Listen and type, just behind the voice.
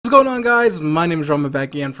going on, guys? My name is Ramen, back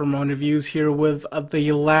again from Ramen Reviews, here with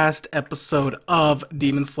the last episode of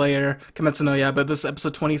Demon Slayer Kimetsu no Yaiba. This is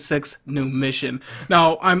episode 26, New Mission.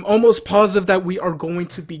 Now, I'm almost positive that we are going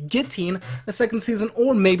to be getting a second season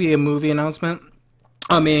or maybe a movie announcement.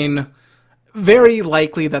 I mean, very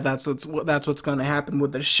likely that that's what's going to happen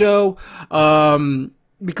with the show.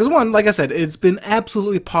 Because one, like I said, it's been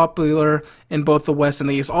absolutely popular in both the West and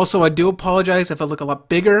the East. Also, I do apologize if I look a lot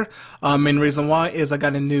bigger. Main reason why is I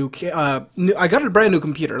got I got a brand new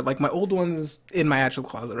computer. Like, my old one is in my actual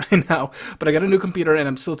closet right now, but I got a new computer and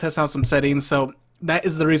I'm still testing out some settings. So that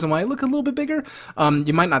is the reason why I look a little bit bigger.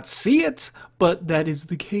 You might not see it, but that is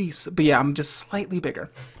the case. But yeah, I'm just slightly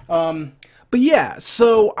bigger. But yeah,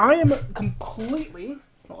 so I am completely.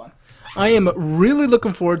 Hold on. I am really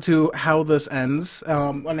looking forward to how this ends,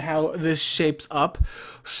 and how this shapes up.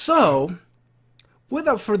 So,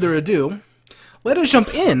 without further ado, let us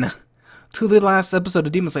jump in to the last episode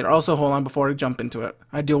of Demon Slayer. Also, hold on before I jump into it.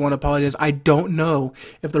 I do want to apologize. I don't know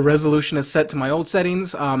if the resolution is set to my old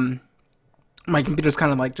settings. My computer's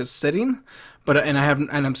kind of like just sitting, and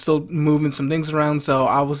I'm still moving some things around, so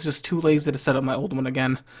I was just too lazy to set up my old one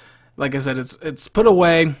again. Like I said, it's put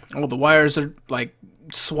away. All the wires are like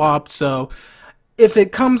swapped, so if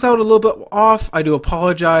it comes out a little bit off, I do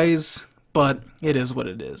apologize, but it is what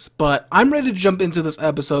it is. But I'm ready to jump into this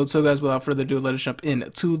episode, so guys, without further ado, let us jump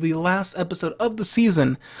in to the last episode of the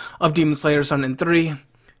season of Demon Slayer, starting in 3,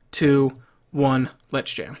 2, 1,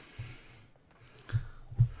 let's jam.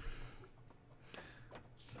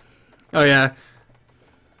 Oh yeah.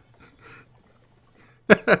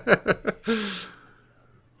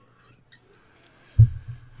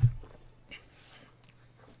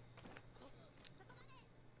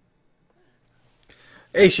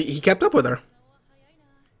 Hey, he kept up with her.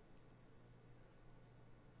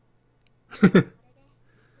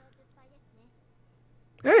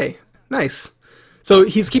 Hey, nice. So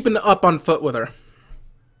he's keeping up on foot with her.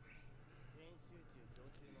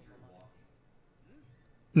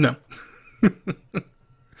 No.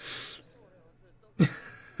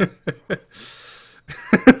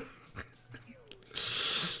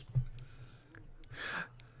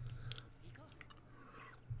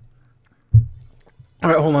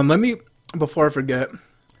 Alright, hold on. Before I forget, let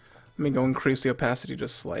me go increase the opacity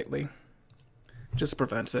just slightly. Just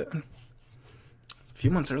prevents it. A few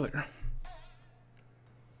months earlier.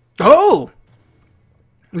 Oh!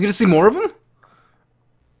 We get to see more of them?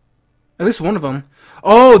 At least one of them.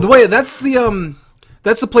 Oh, that's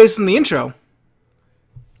the place in the intro.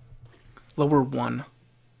 Lower 1.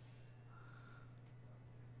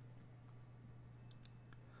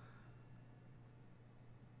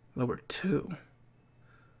 Lower 2.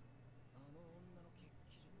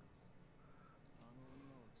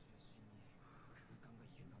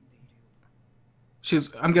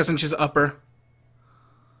 I'm guessing she's upper.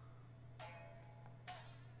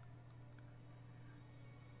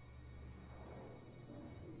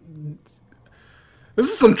 This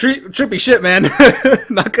is some trippy shit, man.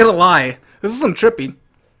 Not gonna lie. This is some trippy.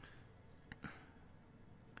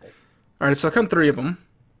 Alright, so I count 3 of them.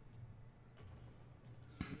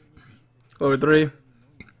 Lower 3.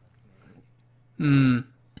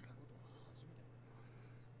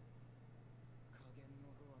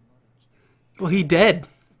 Well, he dead.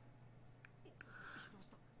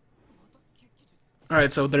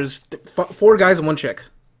 Alright, so there's 4 guys and 1 chick.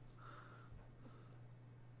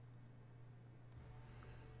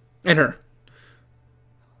 And her.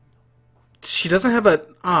 She doesn't have an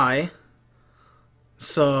eye.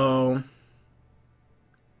 So...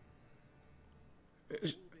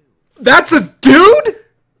 That's a dude?!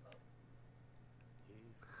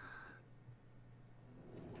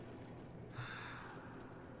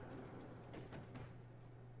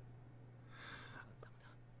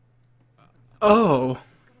 Oh.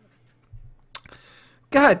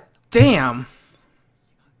 God damn.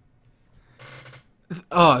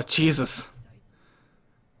 Oh, Jesus.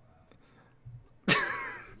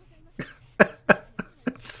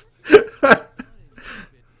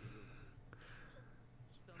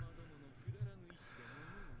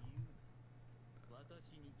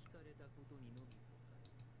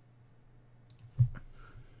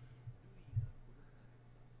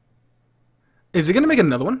 Is he gonna make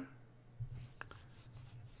another one?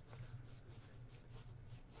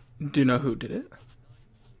 Do you know who did it?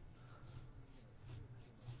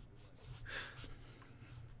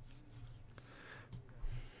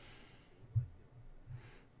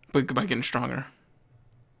 But by getting stronger.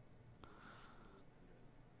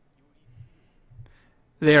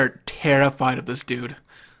 They are terrified of this dude.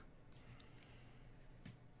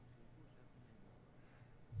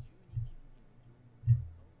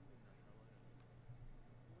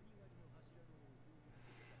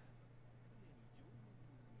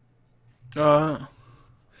 Uh,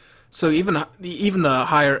 so even the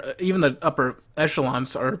higher, even the upper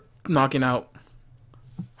echelons are knocking out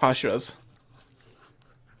Hashiras.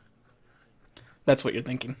 That's what you're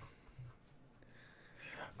thinking.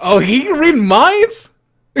 Oh, he can read minds?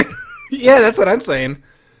 Yeah, that's what I'm saying.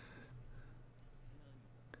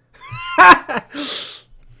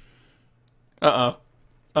 Uh-oh.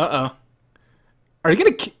 Uh-oh. Are you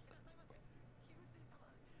gonna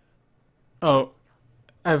Oh,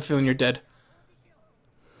 I have a feeling you're dead.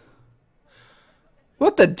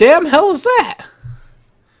 What the damn hell is that?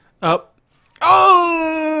 Oh.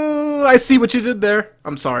 Oh! I see what you did there.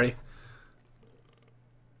 I'm sorry.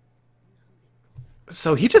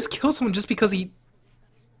 So he just killed someone just because he...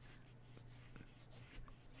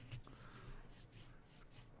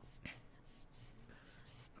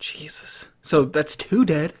 Jesus. So that's two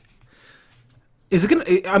dead. Is it gonna...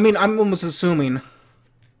 I mean, I'm almost assuming...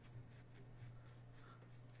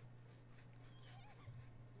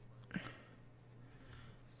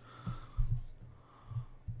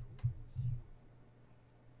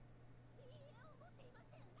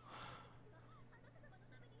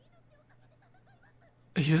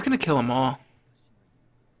 He's gonna kill them all.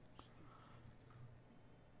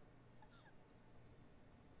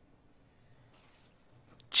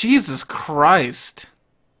 Jesus Christ.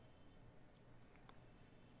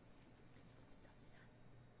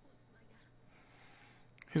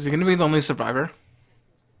 Is he gonna be the only survivor?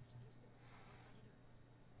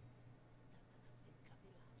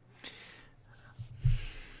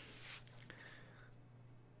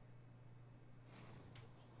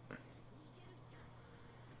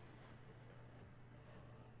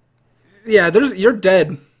 Yeah, you're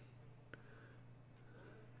dead.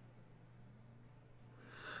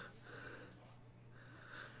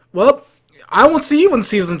 Well, I won't see you in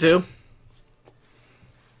season 2.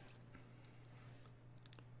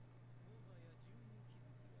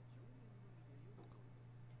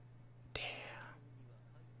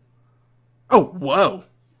 Oh, whoa.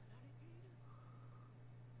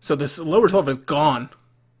 So this lower 12 is gone.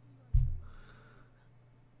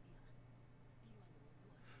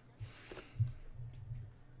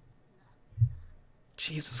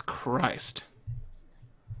 Jesus Christ.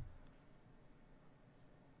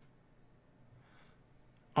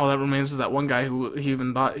 All that remains is that one guy who he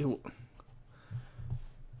even thought he...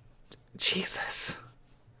 Jesus.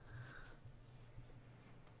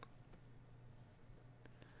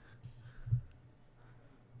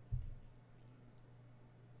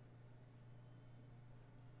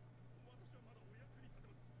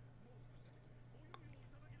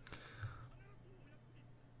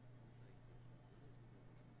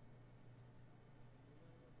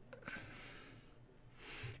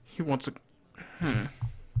 He wants a...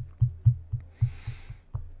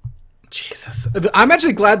 Jesus. I'm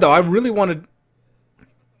actually glad, though. I really wanted...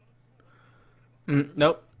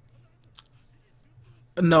 Nope.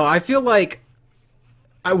 No, I feel like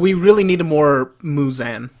we really needed more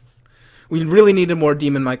Muzan. We really needed more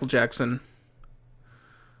Demon Michael Jackson.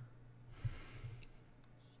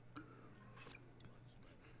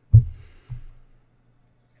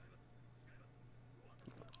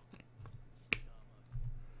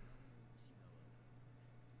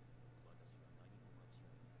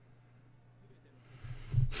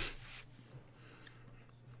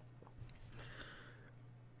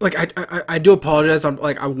 Like I do apologize. I'm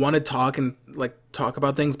like I want to talk and like talk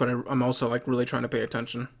about things, but I'm also like really trying to pay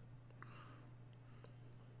attention.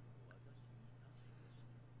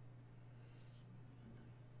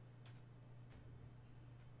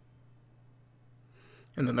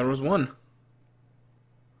 And then there was one.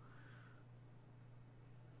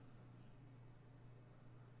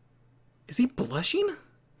 Is he blushing?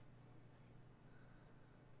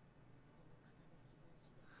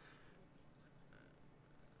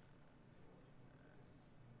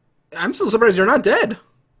 I'm still surprised you're not dead.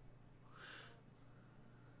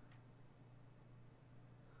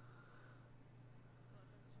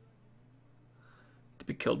 To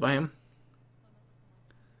be killed by him.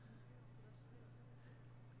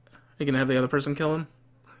 You can have the other person kill him.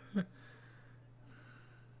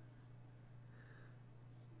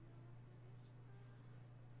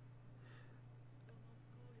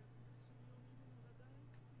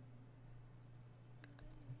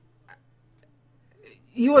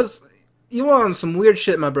 You on some weird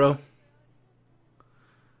shit, my bro.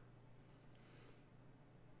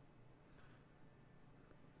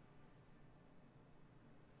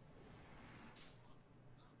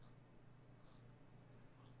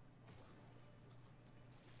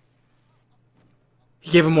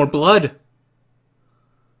 He gave him more blood.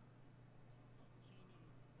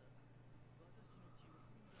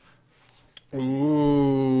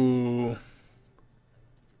 Ooh.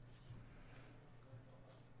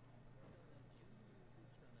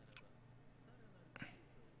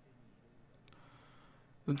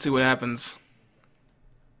 Let's see what happens.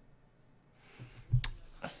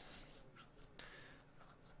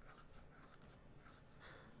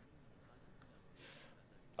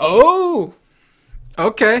 Oh!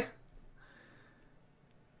 Okay.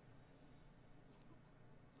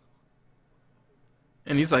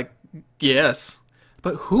 And he's like, yes.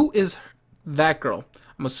 But who is that girl?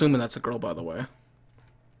 I'm assuming that's a girl, by the way.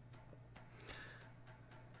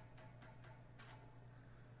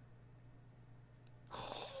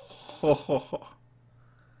 Ho, ho, ho.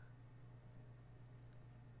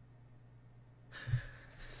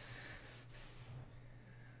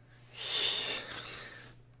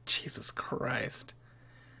 Jesus Christ.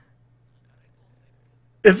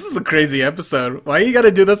 This is a crazy episode. Why you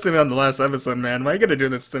gotta do this to me on the last episode, man? Why you gotta do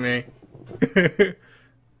this to me?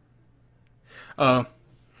 uh,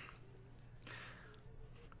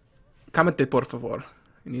 Comente por favor.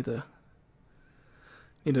 You need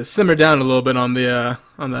to simmer down a little bit on the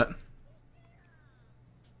on that.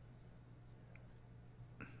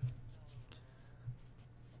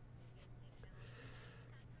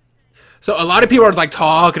 So a lot of people are like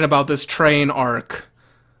talking about this train arc,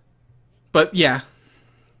 but yeah.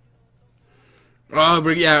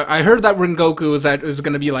 Yeah, I heard that Rengoku is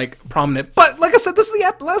going to be like prominent, but like I said, this is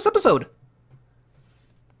the last episode.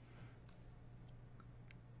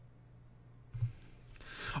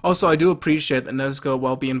 Also, I do appreciate that Nezuko,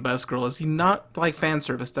 while being best girl, is he not like fan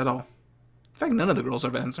serviced at all. In fact, none of the girls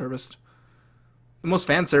are fan serviced. The most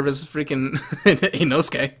fan service is freaking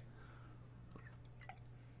Inosuke.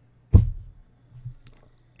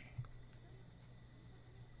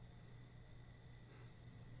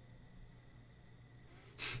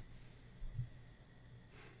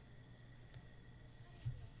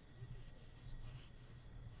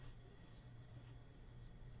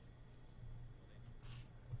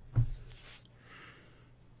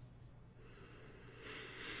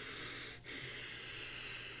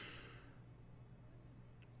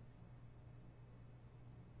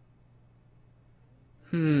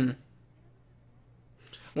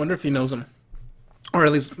 Wonder if he knows him, or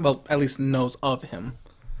at least, well, at least knows of him.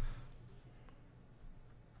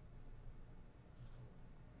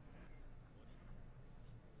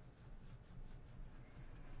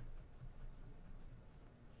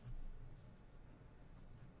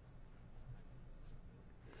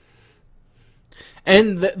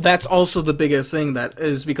 And that's also the biggest thing, that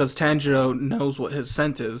is because Tanjiro knows what his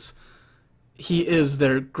scent is. He is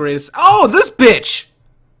their greatest. Oh, this bitch!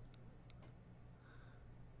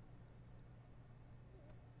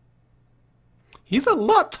 He's a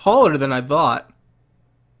lot taller than I thought.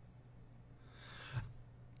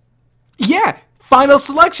 Yeah, final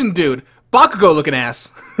selection, dude. Bakugo looking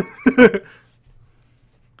ass.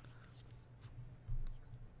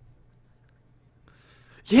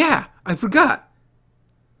 Yeah, I forgot.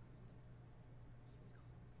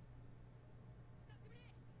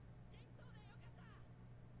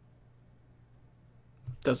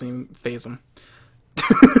 Doesn't even phase him.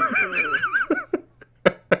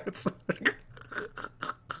 It's like...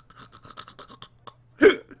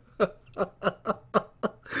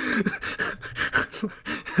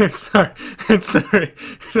 sorry. I'm sorry.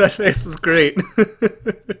 That face is great.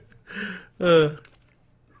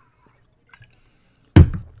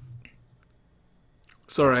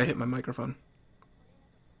 Sorry, I hit my microphone.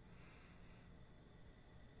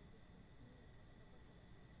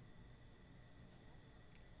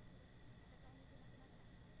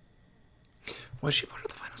 Was she part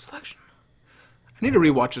of the final selection? I need to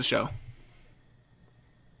rewatch the show.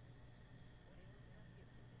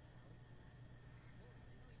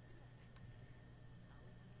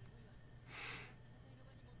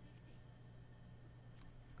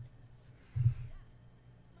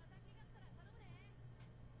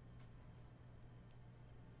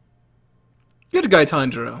 Good guy,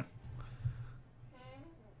 Tanjiro.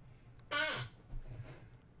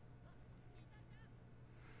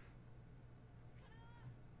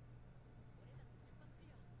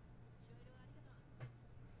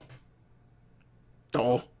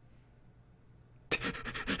 Oh. Is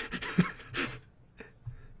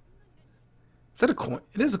that a coin?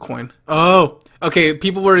 It is a coin. Oh. Okay,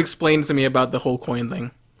 people were explaining to me about the whole coin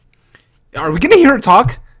thing. Are we gonna hear her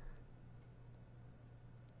talk?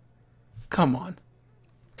 Come on.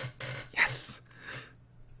 Yes.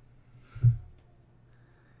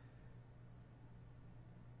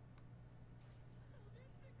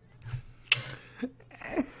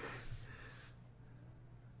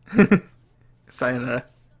 Sayonara.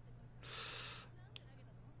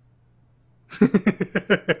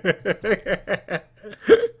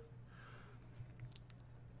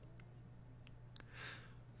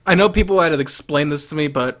 I know people had to explain this to me,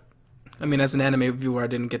 but I mean, as an anime viewer, I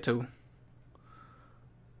didn't get to.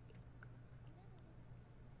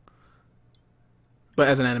 But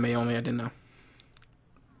as an anime only, I didn't know.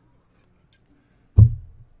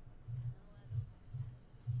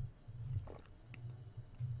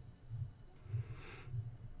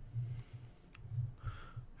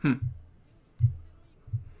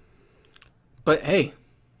 But hey,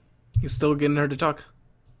 he's still getting her to talk.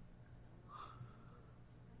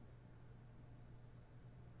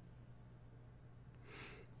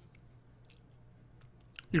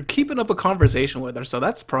 You're keeping up a conversation with her, so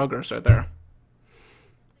that's progress right there.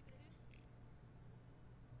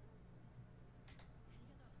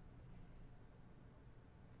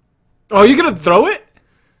 Oh, you gonna throw it?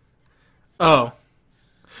 Oh.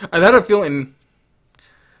 I had a feeling.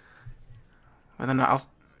 I don't know.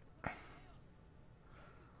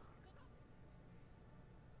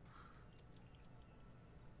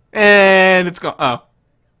 And it's gone. Oh.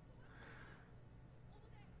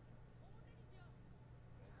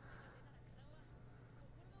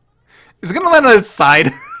 Is it gonna land on its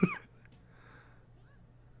side?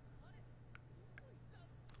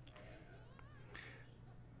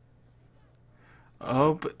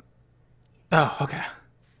 Oh, but. Oh, okay.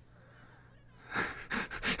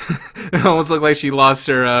 It almost looked like she lost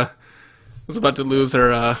her, was about to lose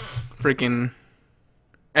her, freaking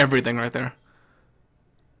everything right there.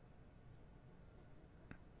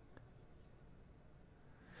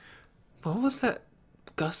 What was that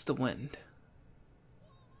gust of wind?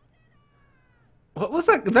 What was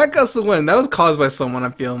that? That gust of wind, that was caused by someone,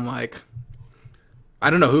 I'm feeling like.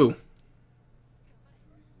 I don't know who.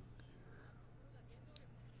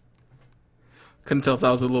 Couldn't tell if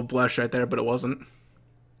that was a little blush right there, but it wasn't.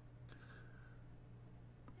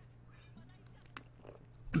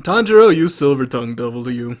 Tanjiro, you silver tongue devil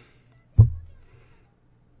to you.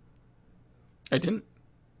 I didn't.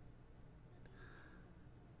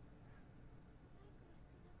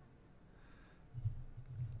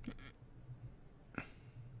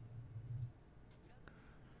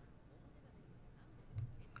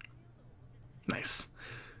 Nice.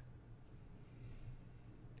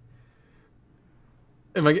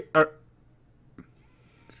 Am I?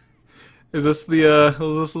 Is this the is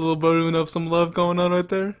this a little balloon of some love going on right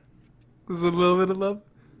there? Is it a little bit of love?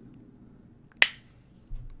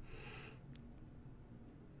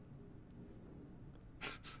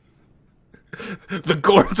 The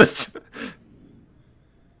gourds.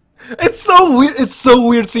 It's so weird. It's so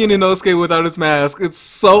weird seeing Inosuke without his mask. It's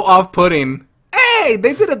so off-putting. Hey,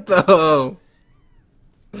 they did it though.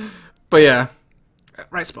 But yeah,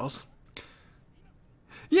 rice balls.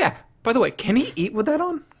 Yeah. By the way, can he eat with that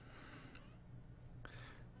on?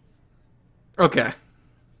 Okay.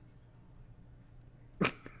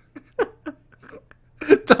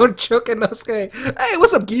 Don't choke Inosuke. Hey,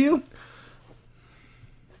 what's up, Gyu?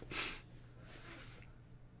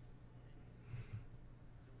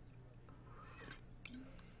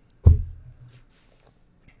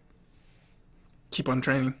 Keep on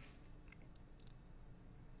training.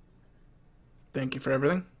 Thank you for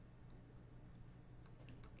everything.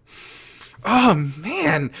 Oh,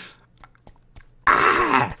 man.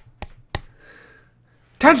 Ah!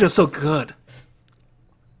 Tanjiro's so good.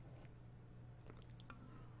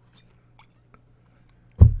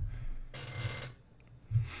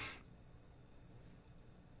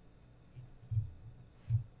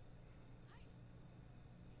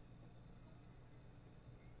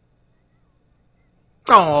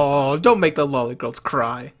 Oh, don't make the lolly girls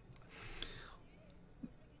cry.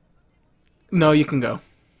 No, you can go.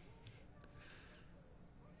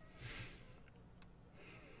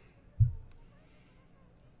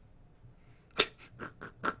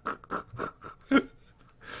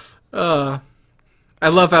 I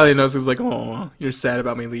love how Inosuke's like, oh, you're sad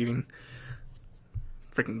about me leaving.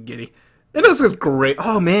 Freaking giddy. Inosuke's great.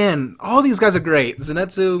 Oh, man. All these guys are great.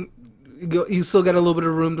 Zenitsu, you still got a little bit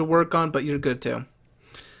of room to work on, but you're good, too.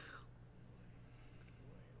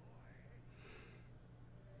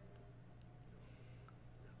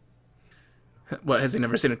 What, has he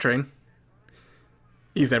never seen a train?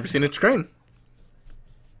 He's never seen a train.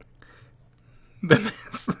 Don't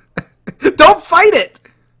fight it!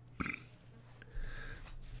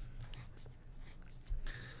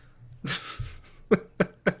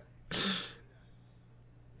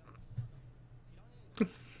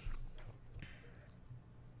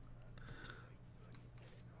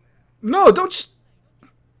 No, don't.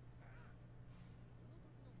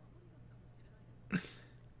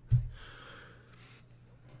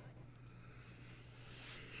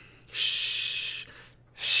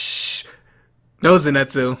 No,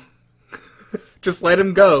 Zenitsu. Just let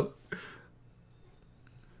him go.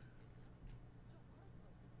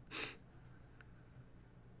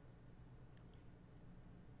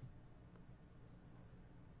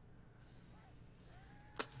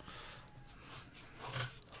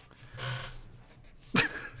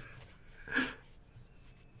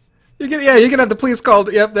 You can have the police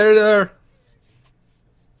called. Yep, there they are.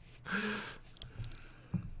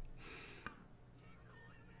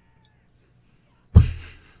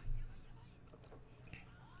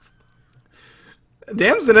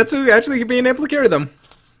 Damn, Zenitsu actually being able to carry them.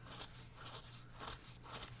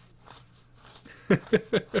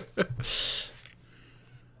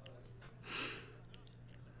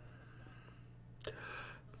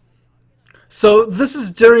 So this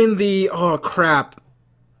is during the... Oh, crap.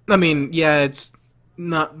 I mean, yeah, it's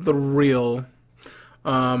not the real...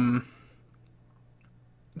 it's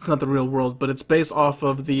not the real world, but it's based off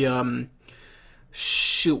of the...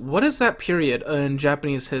 shoot, what is that period in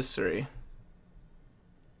Japanese history?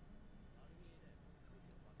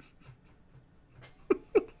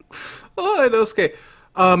 Oh, Inosuke.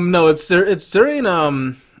 No, it's during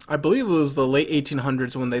I believe it was the late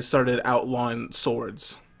 1800s when they started outlawing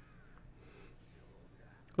swords.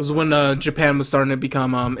 It was when Japan was starting to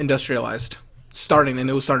become industrialized, and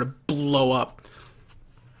it was starting to blow up.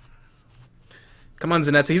 Come on,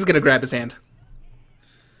 Zenitsu, he's gonna grab his hand.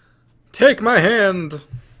 Take my hand.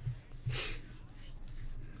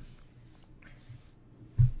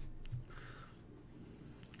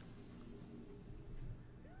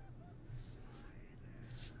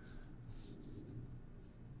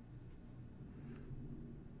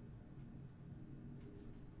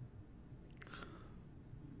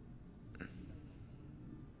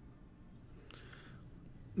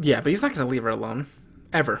 Yeah, but he's not going to leave her alone.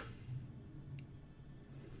 Ever.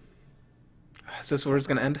 Is this where it's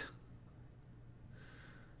going to end?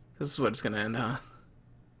 This is where it's going to end, huh?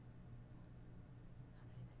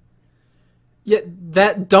 Yeah,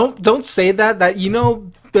 don't say that, you know,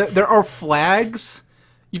 there are flags.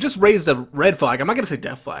 You just raised a red flag. I'm not going to say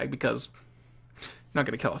death flag because I'm not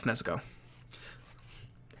going to kill off Nezuko.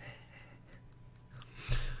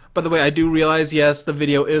 By the way, I do realize, yes, the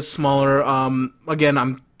video is smaller. Again,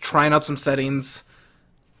 I'm trying out some settings.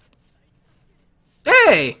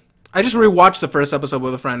 Hey! I just rewatched the first episode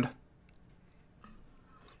with a friend.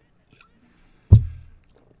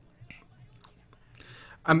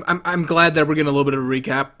 I'm glad that we're getting a little bit of a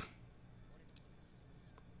recap.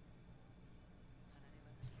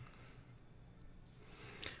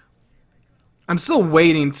 I'm still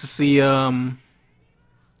waiting to see, I'm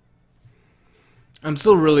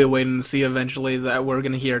still really waiting to see eventually that we're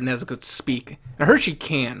gonna hear Nezuko speak. I heard she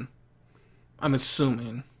can. I'm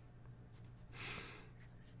assuming.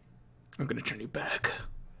 I'm gonna turn you back.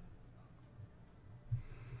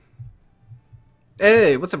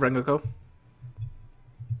 Hey, what's up, Rengoku?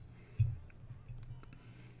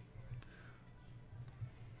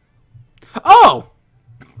 Oh!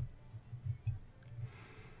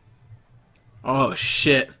 Oh,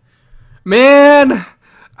 shit. Man!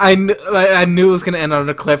 I knew it was gonna end on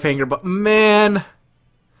a cliffhanger, but man...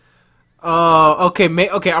 Oh, okay,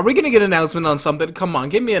 okay, are we gonna get an announcement on something? Come on,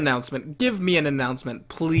 give me an announcement. Give me an announcement,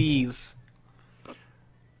 please.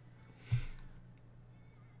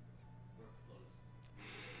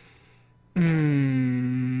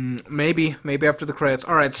 Maybe after the credits.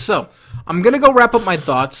 Alright, so, I'm gonna go wrap up my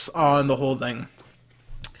thoughts on the whole thing.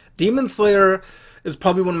 Demon Slayer is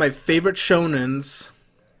probably one of my favorite shonens.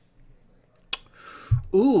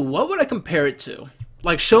 Ooh, what would I compare it to?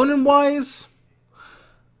 Like, shonen-wise?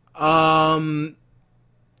 From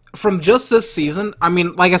just this season, I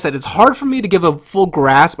mean, like I said, it's hard for me to give a full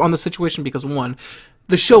grasp on the situation because, one,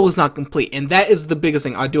 the show is not complete, and that is the biggest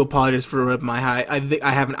thing. I do apologize for my eye.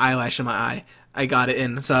 I have an eyelash in my eye. I got it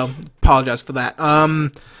in, so apologize for that.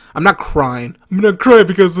 I'm not crying. I'm not crying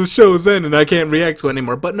because the show is in and I can't react to it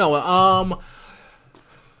anymore. But no,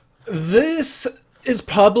 this is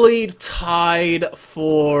probably tied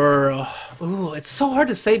for... Ooh, it's so hard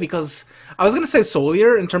to say because I was going to say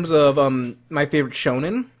Solier in terms of my favorite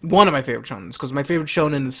shonen. One of my favorite shonens, because my favorite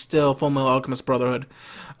shonen is still Fullmetal Alchemist Brotherhood,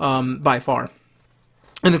 by far.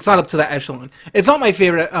 And it's not up to that echelon. It's not my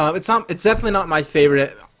favorite, it's definitely not my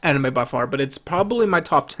favorite anime by far, but it's probably my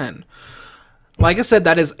top 10. Like I said,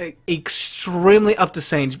 that is extremely up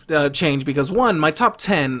to change because, one, my top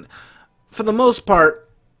 10, for the most part,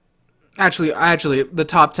 actually, the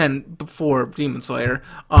top 10 before Demon Slayer,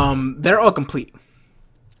 they're all complete.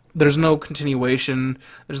 There's no continuation.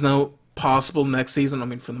 There's no possible next season. I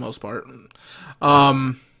mean, for the most part.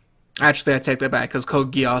 Actually, I take that back because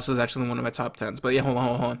Code Geass is actually one of my top 10s. But yeah, hold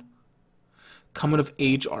on. coming of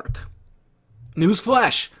age arc.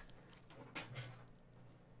 Newsflash!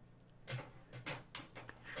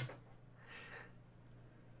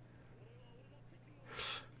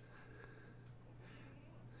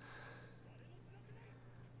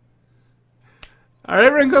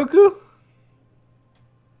 Alright, Rengoku?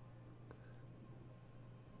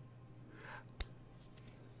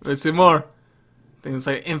 Let's see more. I think it's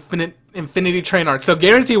like Infinity Train arc. So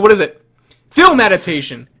guarantee, what is it? Film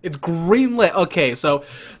adaptation. It's greenlit. Okay, so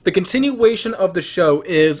the continuation of the show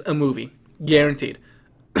is a movie. Guaranteed.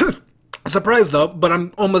 Surprised though, but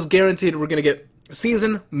I'm almost guaranteed we're gonna get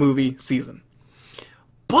season, movie, season.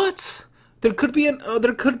 But there could be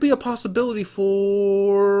a possibility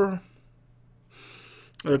for...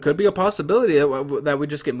 There could be a possibility that we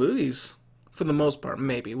just get movies. For the most part,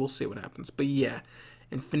 maybe. We'll see what happens. But yeah,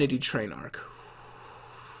 Infinity Train arc.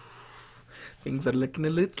 Things are looking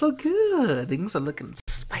a little good. Things are looking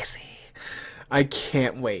spicy. I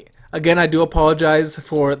can't wait. Again, I do apologize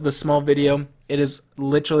for the small video. It is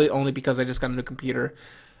literally only because I just got a new computer.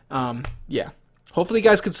 Yeah. Hopefully you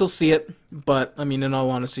guys can still see it. But, I mean, in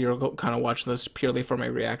all honesty, you're kind of watching this purely for my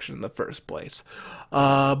reaction in the first place.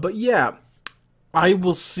 But yeah. I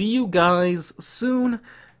will see you guys soon.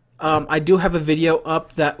 I do have a video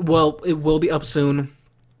up that, well, it will be up soon.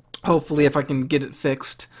 Hopefully, if I can get it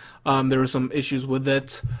fixed. There were some issues with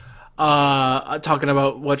it. Talking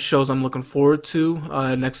about what shows I'm looking forward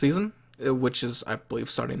to next season, which is, I believe,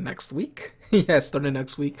 starting next week. Yeah, starting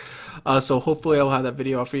next week. So hopefully I'll have that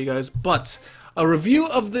video out for you guys. But a review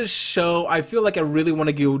of this show, I feel like I really want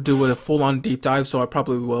to go do a full-on deep dive, so I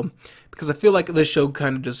probably will. Because I feel like this show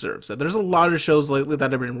kind of deserves it. There's a lot of shows lately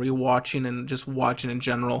that I've been rewatching and just watching in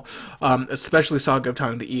general. Especially Saga of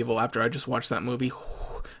Time of the Evil after I just watched that movie.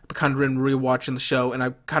 I've kind of been rewatching the show, and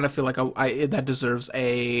I kind of feel like that deserves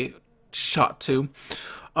a shot too.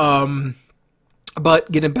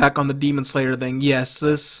 But getting back on the Demon Slayer thing, yes,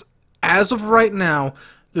 this, as of right now,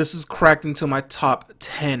 this is cracked into my top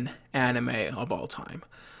 10 anime of all time.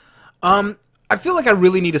 I feel like I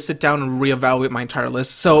really need to sit down and reevaluate my entire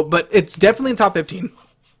list. So, but it's definitely in top 15.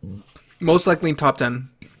 Most likely in top 10.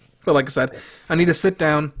 But like I said, I need to sit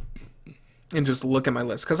down and just look at my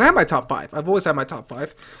list. Because I have my top 5. I've always had my top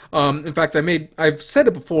 5. In fact, I've said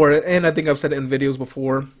it before, and I think I've said it in videos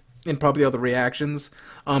before, in probably other reactions,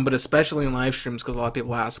 but especially in live streams, because a lot of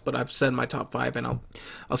people ask. But I've said my top 5, and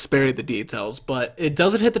I'll spare you the details. But it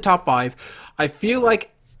doesn't hit the top 5. I feel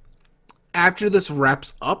like after this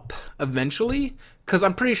wraps up, eventually, because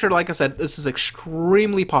I'm pretty sure, like I said, this is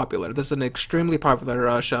extremely popular. This is an extremely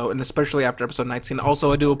popular show, and especially after episode 19.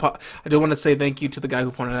 Also, I do want to say thank you to the guy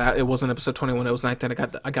who pointed out it wasn't episode 21, it was 19.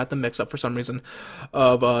 I got the mix up for some reason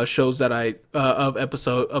of shows that of the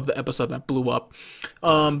episode that blew up.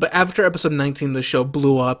 But after episode 19, the show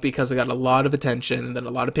blew up because it got a lot of attention, and then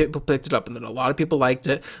a lot of people picked it up, and then a lot of people liked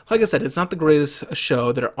it. Like I said, it's not the greatest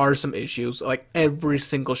show. There are some issues, like every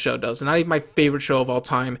single show does. And not even my favorite show of all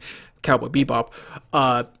time, Cowboy Bebop,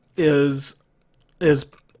 is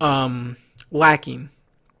lacking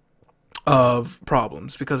of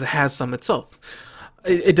problems because it has some itself.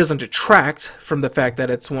 It doesn't detract from the fact that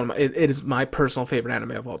it's it is my personal favorite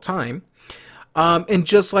anime of all time, and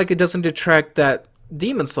just like it doesn't detract that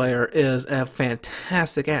Demon Slayer is a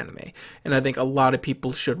fantastic anime, and I think a lot of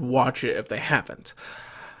people should watch it if they haven't.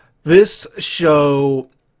 This show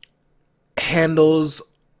handles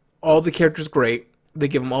all the characters great. They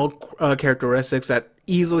give them all characteristics that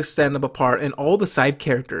easily stand them apart, and all the side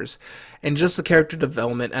characters, and just the character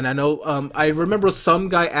development. And I know, I remember some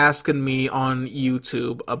guy asking me on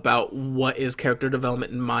YouTube about what is character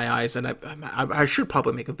development in my eyes, and I should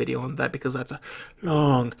probably make a video on that because that's a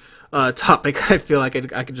long topic I feel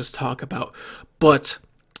like I could just talk about. But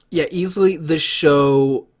yeah, easily this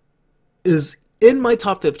show is in my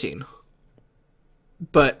top 15,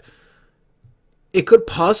 but it could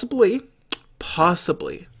possibly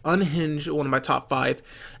unhinge one of my top 5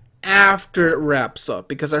 after it wraps up,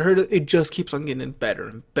 because I heard it just keeps on getting better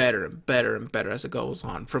and better and better and better as it goes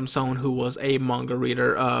on, from someone who was a manga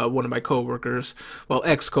reader. One of my coworkers, well,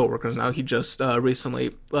 ex-coworkers now, he just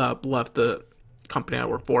recently left the company I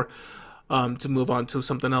work for to move on to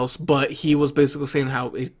something else, but he was basically saying how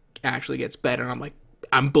it actually gets better, and I'm like,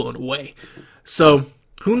 I'm blown away. So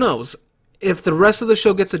who knows if the rest of the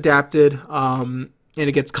show gets adapted, and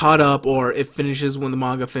it gets caught up, or it finishes when the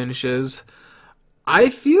manga finishes. I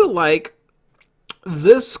feel like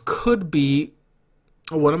this could be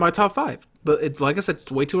one of my top 5. But like I said, it's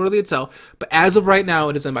way too early to tell. But as of right now,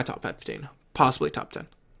 it is in my top 15. Possibly top 10.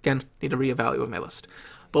 Again, need to reevaluate my list.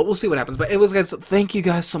 but we'll see what happens. But anyways, guys, thank you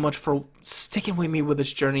guys so much for sticking with me with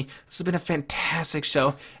this journey. This has been a fantastic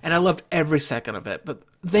show, and I loved every second of it. But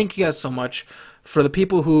thank you guys so much. For the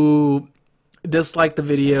people who dislike the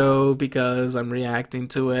video because I'm reacting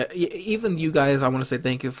to it, even you guys, I want to say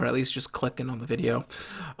thank you for at least just clicking on the video.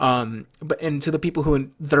 And to the people who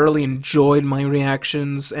thoroughly enjoyed my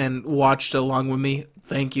reactions and watched along with me,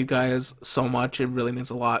 thank you guys so much. It really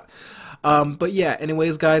means a lot. But yeah,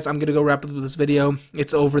 anyways, guys, I'm gonna go wrap up with this video.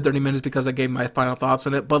 It's over 30 minutes because I gave my final thoughts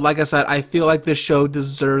on it. But like I said, I feel like this show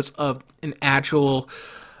deserves an actual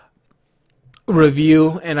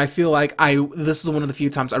review, and I feel like this is one of the few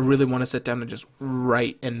times I really want to sit down and just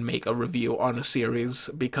write and make a review on a series,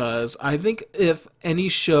 because I think if any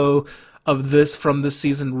show of this from this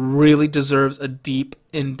season really deserves a deep,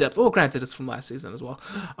 in-depth, well, granted it's from last season as well,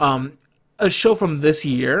 a show from this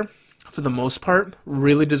year for the most part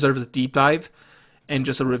really deserves a deep dive and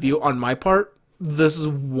just a review on my part. This is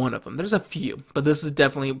one of them. There's a few, but this is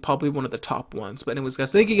definitely probably one of the top ones. But anyways,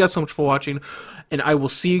 guys, thank you guys so much for watching, and I will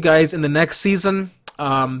see you guys in the next season.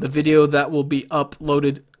 The video that will be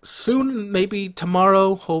uploaded soon, maybe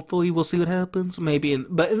tomorrow. Hopefully, we'll see what happens.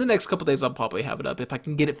 But in the next couple days, I'll probably have it up if I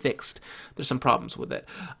can get it fixed. There's some problems with it.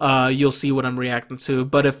 You'll see what I'm reacting to.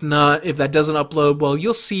 But if not, if that doesn't upload, well,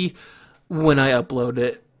 you'll see when I upload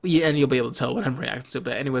it, and you'll be able to tell what I'm reacting to.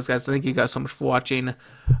 But anyways, guys, thank you guys so much for watching.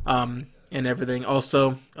 And everything.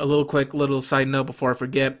 Also, a little side note before I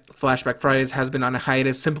forget, Flashback Fridays has been on a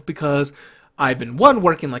hiatus simply because I've been, one,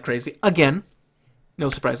 working like crazy, again, no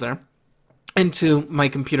surprise there, and two, my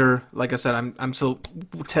computer, like I said, I'm still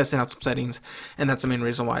testing out some settings, and that's the main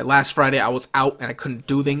reason why. Last Friday I was out and I couldn't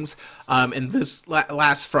do things, and this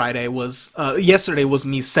last Friday was, yesterday was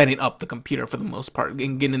me setting up the computer for the most part,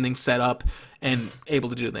 and getting things set up and able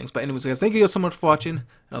to do things. But anyways, guys, thank you guys so much for watching, and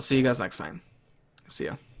I'll see you guys next time. See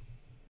ya.